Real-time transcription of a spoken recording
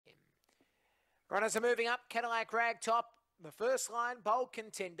Runners are moving up. Cadillac Ragtop, the first line, Bold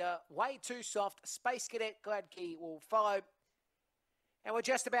Contender, Way Too Soft, Space Cadet Gladkey will follow. And we're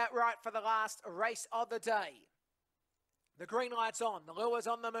just about right for the last race of the day. The green light's on. The lure's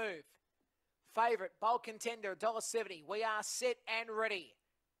on the move. Favourite, Bold Contender, $1.70. We are set and ready.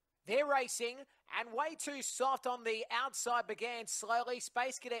 They're racing, and Way Too Soft on the outside began slowly.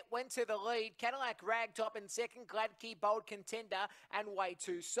 Space Cadet went to the lead. Cadillac Ragtop in second. Gladkey, Bold Contender, and Way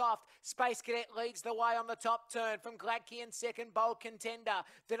Too Soft. Space Cadet leads the way on the top turn from Gladkey in second. Bold Contender.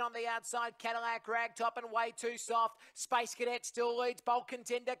 Then on the outside, Cadillac Ragtop and Way Too Soft. Space Cadet still leads Bold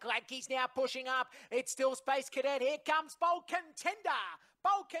Contender. Gladkey's now pushing up. It's still Space Cadet. Here comes Bold Contender.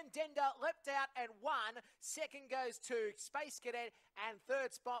 Bold Contender leapt out and won. Second goes to Space Cadet, and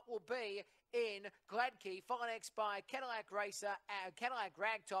third spot will be in Gladkey, followed next by Cadillac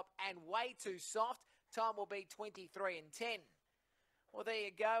Ragtop and Way Too Soft. Time will be 23 and 10. Well, there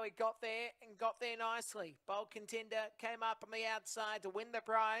you go. He got there and got there nicely. Bold Contender came up on the outside to win the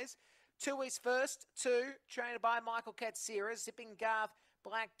prize. 2 is first. 2, trained by Michael Katsira. Zipping Garth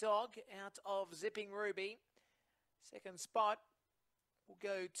Black Dog out of Zipping Ruby. Second spot will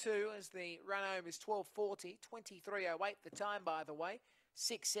go to, as the run home is 12:40, 23:08 the time, by the way.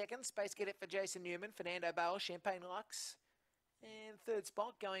 6 seconds. Space Cadet for Jason Newman, Fernando Bale, Champagne Lux. And third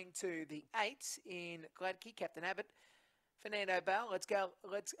spot going to the 8 in Gladkey, Captain Abbott, Fernando Bale. Let's go,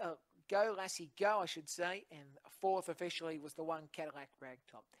 Lassie, go, I should say. And fourth officially was the one Cadillac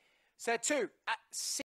Ragtop. So 2, 6.